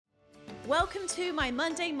Welcome to my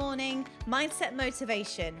Monday morning mindset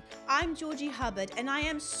motivation. I'm Georgie Hubbard and I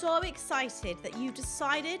am so excited that you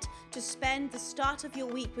decided to spend the start of your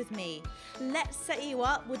week with me. Let's set you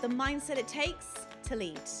up with the mindset it takes to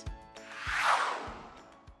lead.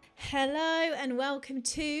 Hello and welcome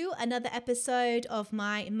to another episode of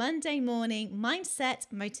my Monday morning mindset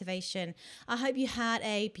motivation. I hope you had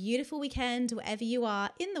a beautiful weekend wherever you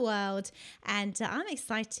are in the world, and I'm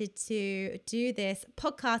excited to do this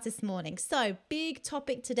podcast this morning. So, big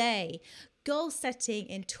topic today, goal setting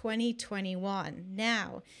in 2021.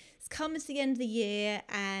 Now, it's coming to the end of the year,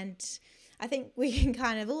 and I think we can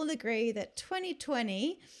kind of all agree that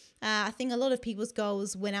 2020, I think a lot of people's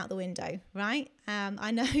goals went out the window, right?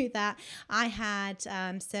 I know that I had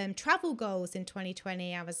some travel goals in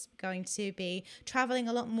 2020. I was going to be traveling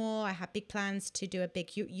a lot more. I had big plans to do a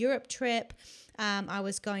big Europe trip. I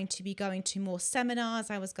was going to be going to more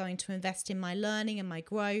seminars. I was going to invest in my learning and my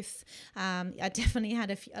growth. I definitely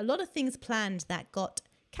had a lot of things planned that got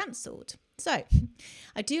cancelled. So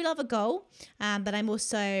I do love a goal, but I'm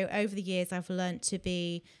also, over the years, I've learned to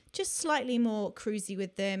be just slightly more cruisy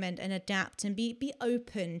with them and adapt and be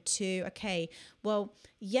open to, okay, well,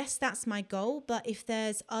 yes, that's my goal, but if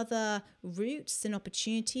there's other routes and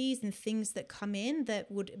opportunities and things that come in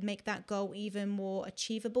that would make that goal even more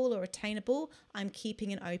achievable or attainable, I'm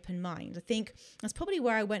keeping an open mind. I think that's probably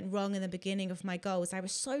where I went wrong in the beginning of my goals. I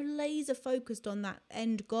was so laser focused on that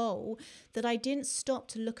end goal that I didn't stop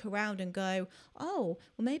to look around and go, oh,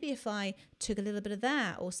 well, maybe if I took a little bit of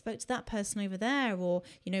that or spoke to that person over there or,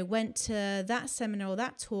 went to that seminar or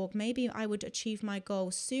that talk, maybe I would achieve my goal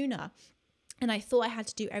sooner. And I thought I had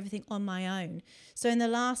to do everything on my own. So in the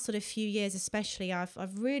last sort of few years, especially,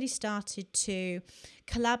 I've really started to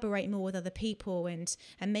collaborate more with other people and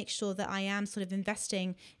make sure that I am sort of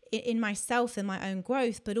investing in myself and my own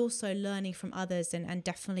growth, but also learning from others and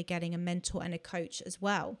definitely getting a mentor and a coach as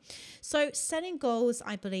well. So setting goals,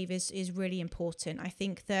 I believe, is really important. I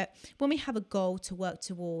think that when we have a goal to work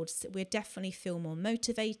towards, we definitely feel more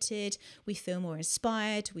motivated, we feel more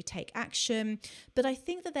inspired, we take action. But I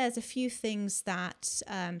think that there's a few things that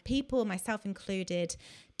people, myself included,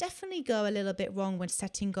 definitely go a little bit wrong when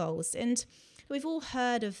setting goals. And we've all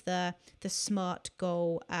heard of the SMART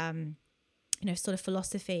goal sort of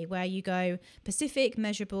philosophy where you go specific,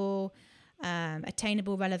 measurable,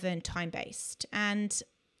 attainable, relevant, time-based. And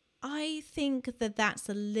I think that that's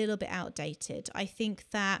a little bit outdated. I think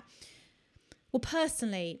that, well,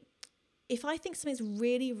 personally, if I think something's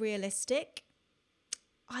really realistic,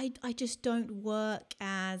 I just don't work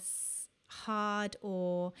as hard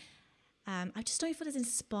or I just don't feel as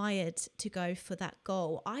inspired to go for that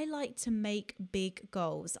goal. I like to make big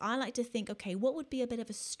goals. I like to think, okay, what would be a bit of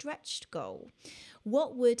a stretched goal?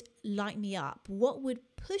 What would light me up? What would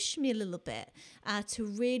push me a little bit to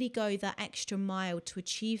really go that extra mile to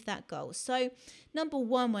achieve that goal? So, number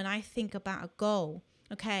one, when I think about a goal,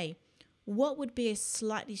 okay, what would be a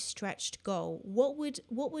slightly stretched goal? What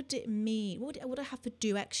would it mean? What would I have to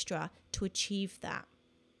do extra to achieve that?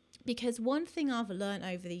 Because one thing I've learned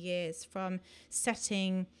over the years from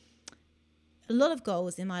setting a lot of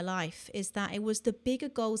goals in my life is that it was the bigger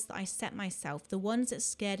goals that I set myself, the ones that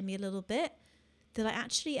scared me a little bit, that I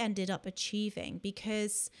actually ended up achieving,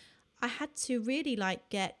 because I had to really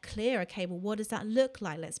get clear, okay, well, what does that look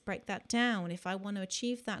like? Let's break that down. If I want to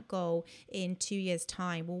achieve that goal in 2 years'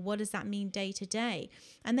 time, well, what does that mean day to day?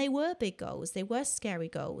 And they were big goals. They were scary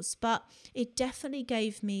goals, but it definitely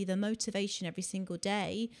gave me the motivation every single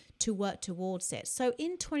day to work towards it. So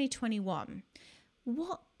in 2021,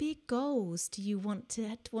 what big goals do you want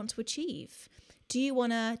to achieve? Do you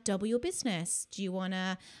want to double your business? Do you want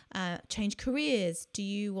to change careers? Do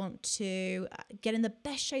you want to get in the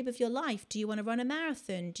best shape of your life? Do you want to run a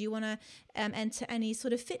marathon? Do you want to enter any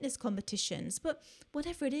sort of fitness competitions? But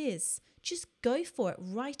whatever it is, just go for it.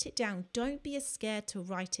 Write it down. Don't be scared to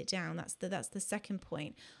write it down. That's the second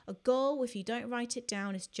point. A goal, if you don't write it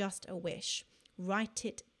down, is just a wish. Write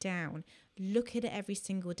it down. Look at it every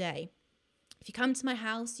single day. If you come to my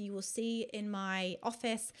house, you will see in my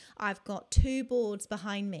office, I've got 2 boards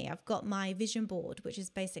behind me. I've got my vision board, which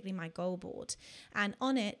is basically my goal board. And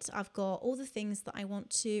on it, I've got all the things that I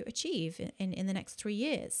want to achieve in the next 3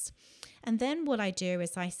 years. And then what I do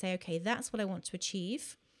is I say, okay, that's what I want to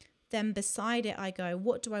achieve. Then beside it, I go,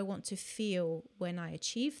 what do I want to feel when I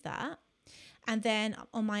achieve that? And then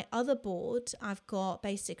on my other board, I've got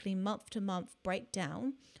basically month to month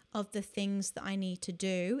breakdown of the things that I need to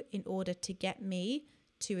do in order to get me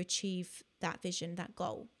to achieve that vision, that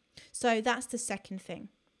goal. So that's the second thing.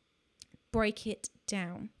 Break it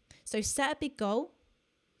down. So set a big goal,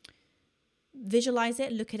 visualize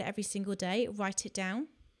it, look at it every single day, write it down.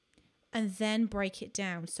 and then break it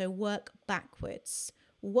down. So work backwards.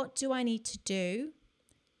 What do I need to do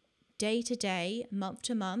day to day, month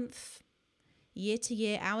to month, year to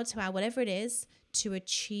year, hour to hour, whatever it is, to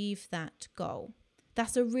achieve that goal?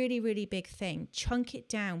 That's a really, really big thing. Chunk it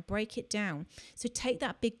down, break it down. So take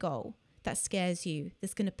that big goal that scares you,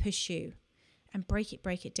 that's going to push you, and break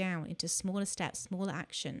it down into smaller steps, smaller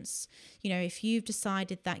actions. You know, if you've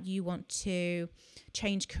decided that you want to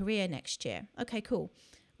change career next year, okay, cool.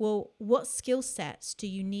 Well, what skill sets do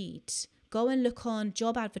you need? Go and look on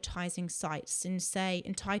job advertising sites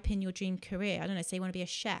and type in your dream career. I don't know, say you want to be a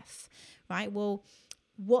chef, right? Well,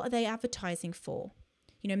 what are they advertising for?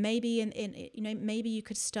 You know, maybe maybe you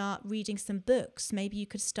could start reading some books. Maybe you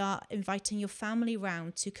could start inviting your family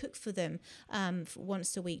round to cook for them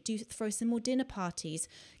once a week. Throw some more dinner parties.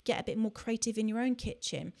 Get a bit more creative in your own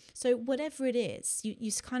kitchen. So whatever it is,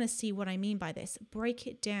 you kind of see what I mean by this. Break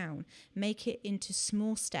it down. Make it into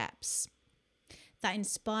small steps that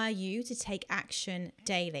inspire you to take action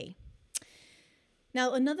daily.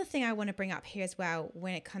 Now, another thing I want to bring up here as well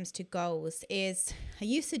when it comes to goals is I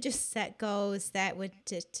used to just set goals that were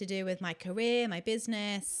to do with my career, my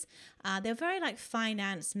business. They're very like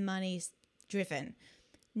finance, money driven.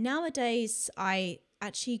 Nowadays, I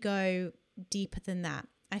actually go deeper than that.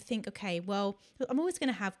 I think, okay, well, I'm always going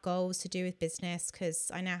to have goals to do with business because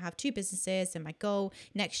I now have 2 businesses and my goal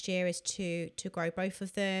next year is to grow both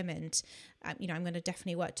of them. And, I'm going to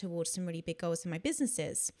definitely work towards some really big goals in my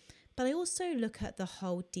businesses. But I also look at the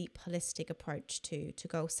whole deep holistic approach to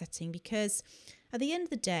goal setting, because at the end of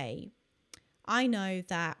the day, I know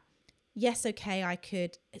that, yes, okay, I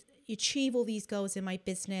could achieve all these goals in my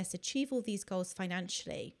business, achieve all these goals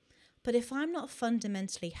financially. But if I'm not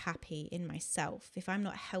fundamentally happy in myself, if I'm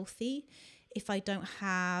not healthy, if I don't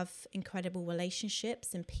have incredible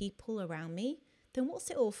relationships and people around me, then what's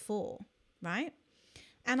it all for, right?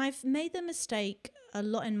 And I've made the mistake a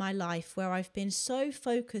lot in my life where I've been so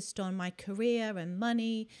focused on my career and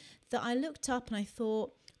money that I looked up and I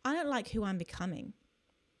thought, I don't like who I'm becoming.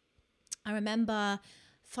 I remember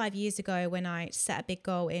 5 years ago when I set a big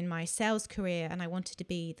goal in my sales career and I wanted to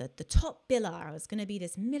be the top biller. I was going to be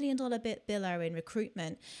this $1 million biller in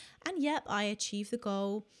recruitment. And yep, I achieved the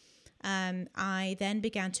goal. I then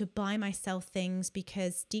began to buy myself things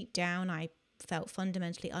because deep down I felt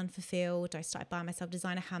fundamentally unfulfilled. I started buying myself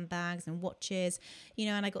designer handbags and watches,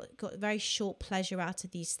 and I got very short pleasure out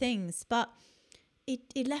of these things. But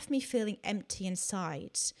it left me feeling empty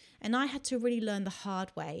inside. And I had to really learn the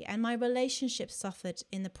hard way. And my relationship suffered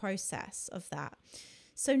in the process of that.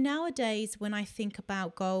 So nowadays, when I think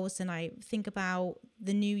about goals and I think about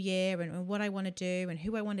the new year and what I want to do and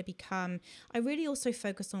who I want to become, I really also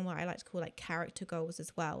focus on what I like to call like character goals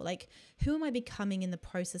as well. Like, who am I becoming in the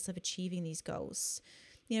process of achieving these goals?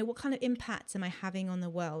 What kind of impact am I having on the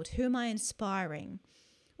world? Who am I inspiring?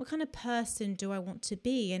 What kind of person do I want to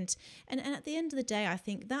be? And at the end of the day, I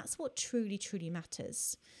think that's what truly, truly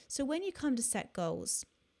matters. So when you come to set goals,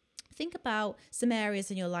 think about some areas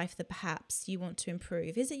in your life that perhaps you want to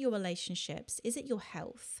improve. Is it your relationships? Is it your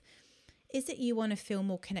health? Is it you want to feel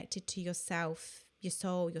more connected to yourself, your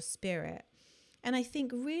soul, your spirit? And I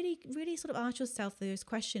think really, really sort of ask yourself those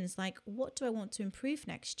questions like, what do I want to improve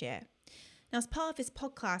next year? Now, as part of this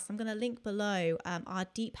podcast, I'm going to link below our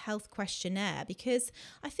deep health questionnaire, because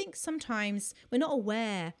I think sometimes we're not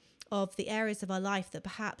aware of the areas of our life that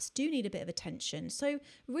perhaps do need a bit of attention. So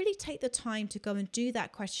really take the time to go and do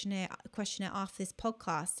that questionnaire after this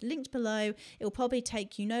podcast. Linked below. It will probably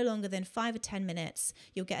take you no longer than 5 or 10 minutes.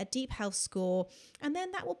 You'll get a deep health score, and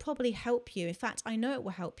then that will probably help you. In fact, I know it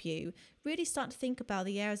will help you really start to think about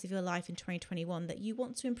the areas of your life in 2021 that you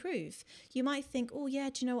want to improve. You might think, oh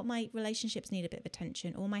yeah, do you know what, my relationships need a bit of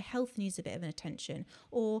attention, or my health needs a bit of an attention,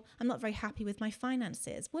 or I'm not very happy with my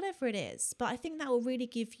finances, whatever it is. But I think that will really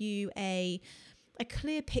give you a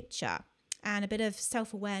clear picture and a bit of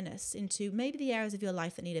self-awareness into maybe the areas of your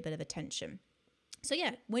life that need a bit of attention. So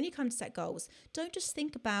yeah, when you come to set goals, don't just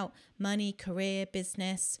think about money, career,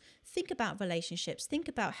 business. Think about relationships, think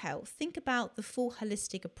about health, think about the full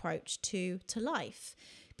holistic approach to life,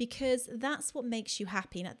 because that's what makes you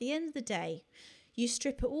happy. And at the end of the day, you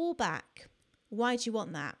strip it all back. Why do you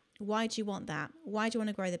want that? Why do you want that? Why do you want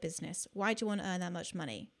to grow the business? Why do you want to earn that much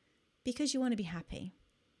money? Because you want to be happy,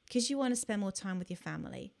 because you want to spend more time with your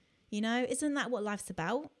family. Isn't that what life's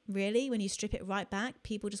about, really? When you strip it right back,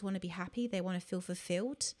 people just want to be happy. They want to feel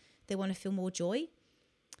fulfilled. They want to feel more joy.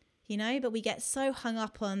 But we get so hung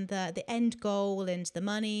up on the end goal and the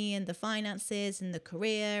money and the finances and the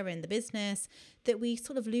career and the business that we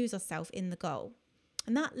sort of lose ourselves in the goal.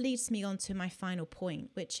 And that leads me on to my final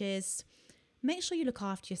point, which is make sure you look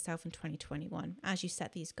after yourself in 2021 as you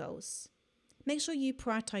set these goals. Make sure you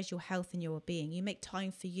prioritize your health and your well-being. You make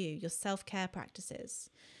time for you, your self-care practices,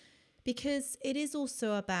 because it is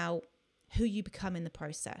also about who you become in the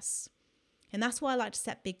process. And that's why I like to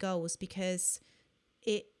set big goals, because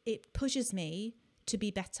it pushes me to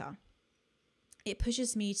be better. It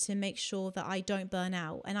pushes me to make sure that I don't burn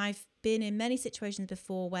out. And I've been in many situations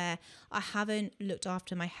before where I haven't looked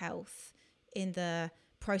after my health in the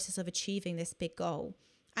process of achieving this big goal,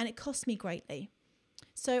 and it cost me greatly.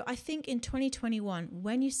 So I think in 2021,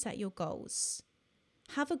 when you set your goals,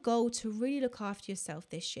 have a goal to really look after yourself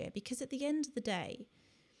this year, because at the end of the day,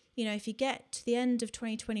 if you get to the end of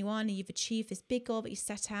 2021 and you've achieved this big goal that you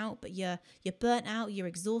set out, but you're burnt out, you're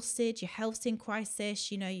exhausted, your health's in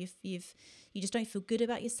crisis, you just don't feel good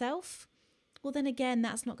about yourself, well, then again,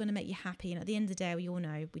 that's not going to make you happy. And at the end of the day, we all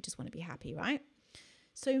know we just want to be happy, right?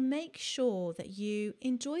 So make sure that you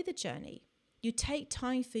enjoy the journey. You take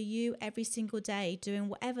time for you every single day, doing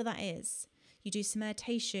whatever that is. You do some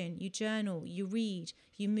meditation, you journal, you read,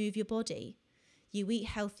 you move your body, you eat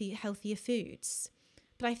healthier foods.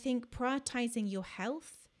 But I think prioritizing your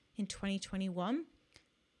health in 2021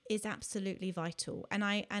 is absolutely vital. And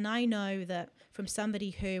I know that from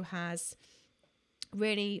somebody who has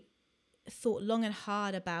really thought long and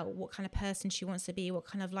hard about what kind of person she wants to be, what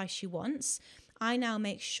kind of life she wants, I now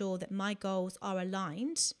make sure that my goals are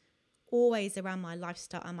aligned always around my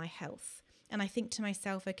lifestyle and my health. And I think to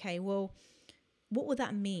myself, okay, well, what would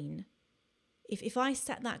that mean? If I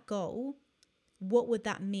set that goal, what would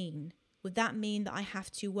that mean? Would that mean that I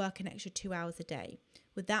have to work an extra 2 hours a day?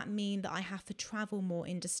 Would that mean that I have to travel more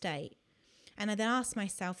interstate? And I then ask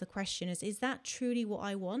myself the question is that truly what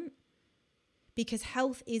I want? Because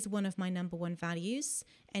health is one of my number one values.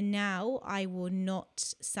 And now I will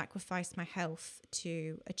not sacrifice my health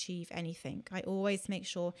to achieve anything. I always make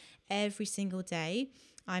sure every single day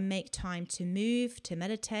I make time to move, to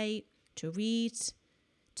meditate, to read,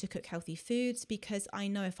 to cook healthy foods, because I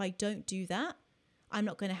know if I don't do that, I'm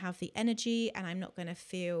not going to have the energy and I'm not going to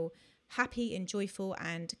feel happy and joyful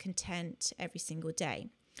and content every single day.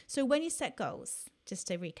 So when you set goals, just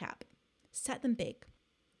to recap, set them big.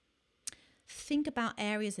 Think about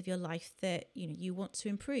areas of your life that you want to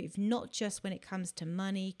improve, not just when it comes to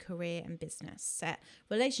money, career, and business. Set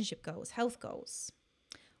relationship goals, health goals.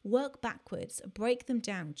 Work backwards, break them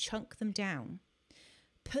down, chunk them down.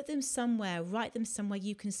 Put them somewhere, write them somewhere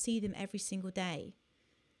you can see them every single day.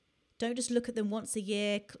 Don't just look at them once a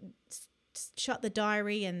year, shut the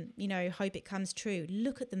diary and, hope it comes true.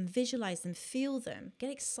 Look at them, visualize them, feel them,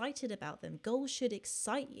 get excited about them. Goals should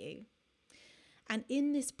excite you. And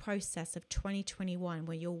in this process of 2021,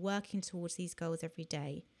 where you're working towards these goals every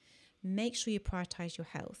day, make sure you prioritize your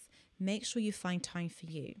health. Make sure you find time for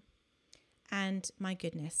you. And my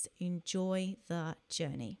goodness, enjoy the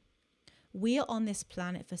journey. We are on this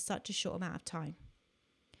planet for such a short amount of time.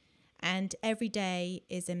 And every day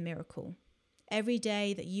is a miracle. Every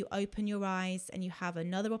day that you open your eyes and you have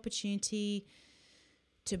another opportunity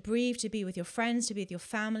to breathe, to be with your friends, to be with your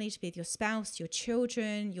family, to be with your spouse, your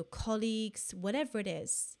children, your colleagues, whatever it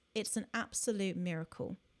is, it's an absolute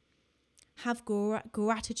miracle. Have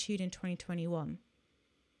gratitude in 2021.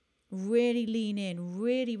 Really lean in,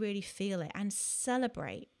 really, really feel it, and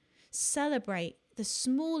celebrate. Celebrate the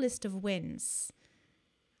smallest of wins.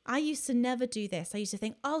 I used to never do this. I used to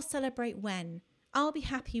think, I'll celebrate when. I'll be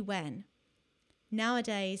happy when.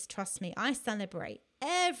 Nowadays, trust me, I celebrate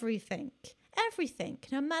everything,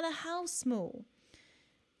 no matter how small.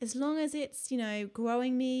 As long as it's,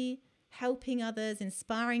 growing me, helping others,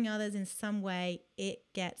 inspiring others in some way, it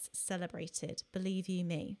gets celebrated, believe you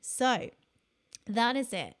me. So that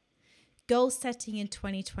is it. Goal setting in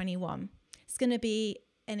 2021. It's going to be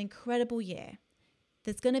an incredible year.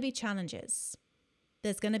 There's going to be challenges.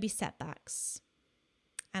 There's going to be setbacks.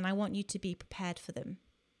 And I want you to be prepared for them.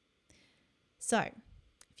 So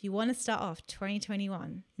if you want to start off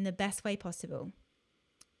 2021 in the best way possible,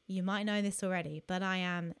 you might know this already, but I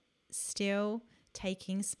am still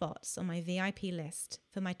taking spots on my VIP list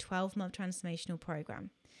for my 12-month transformational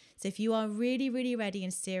program. So if you are really, really ready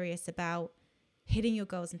and serious about hitting your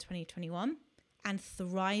goals in 2021 and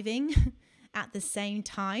thriving at the same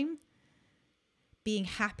time, being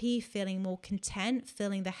happy, feeling more content,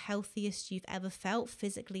 feeling the healthiest you've ever felt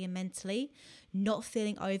physically and mentally, not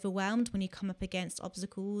feeling overwhelmed when you come up against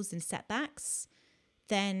obstacles and setbacks,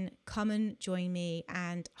 then come and join me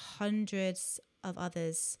and hundreds of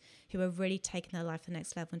others who are really taking their life to the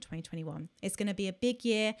next level in 2021. It's going to be a big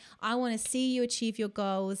year. I want to see you achieve your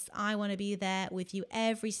goals. I want to be there with you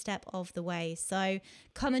every step of the way. So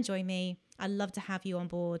come and join me. I'd love to have you on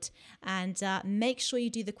board. And make sure you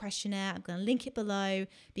do the questionnaire. I'm going to link it below,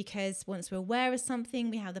 because once we're aware of something,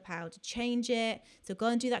 we have the power to change it. So go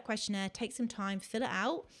and do that questionnaire, take some time, fill it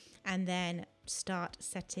out, and then start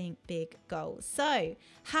setting big goals. So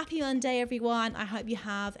happy Monday, everyone. I hope you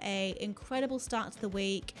have an incredible start to the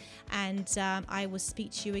week, and I will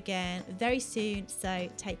speak to you again very soon. So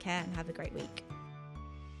take care and have a great week.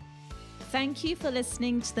 Thank you for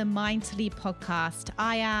listening to the Mind to Lead podcast.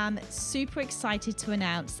 I am super excited to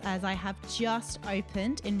announce, as I have just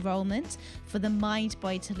opened enrollment for the Mind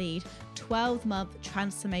Body to Lead 12-month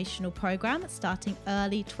transformational program starting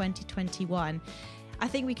early 2021. I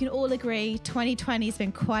think we can all agree 2020 has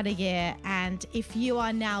been quite a year, and if you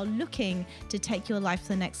are now looking to take your life to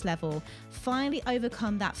the next level, finally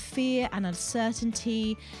overcome that fear and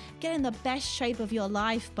uncertainty, get in the best shape of your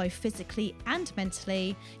life, both physically and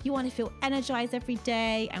mentally, you want to feel energized every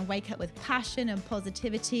day and wake up with passion and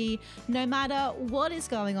positivity, no matter what is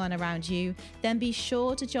going on around you, then be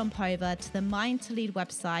sure to jump over to the Mind to Lead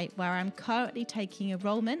website, where I'm currently taking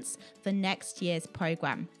enrollments for next year's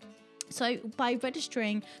program. So by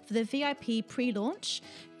registering for the VIP pre-launch,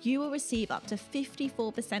 you will receive up to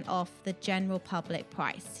 54% off the general public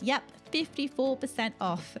price. Yep, 54%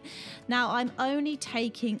 off. Now, I'm only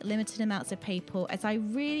taking limited amounts of people, as I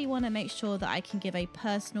really want to make sure that I can give a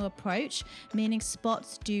personal approach, meaning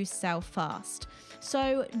spots do sell fast.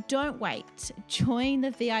 So don't wait. Join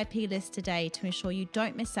the VIP list today to ensure you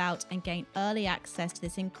don't miss out and gain early access to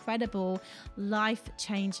this incredible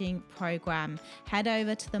life-changing program. Head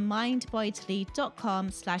over to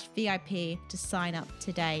themindbodytolead.com/VIP to sign up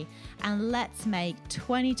today, and let's make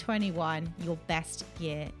 2021 your best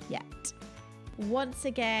year yet. Once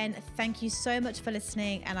again, thank you so much for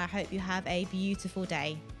listening, and I hope you have a beautiful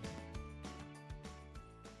day.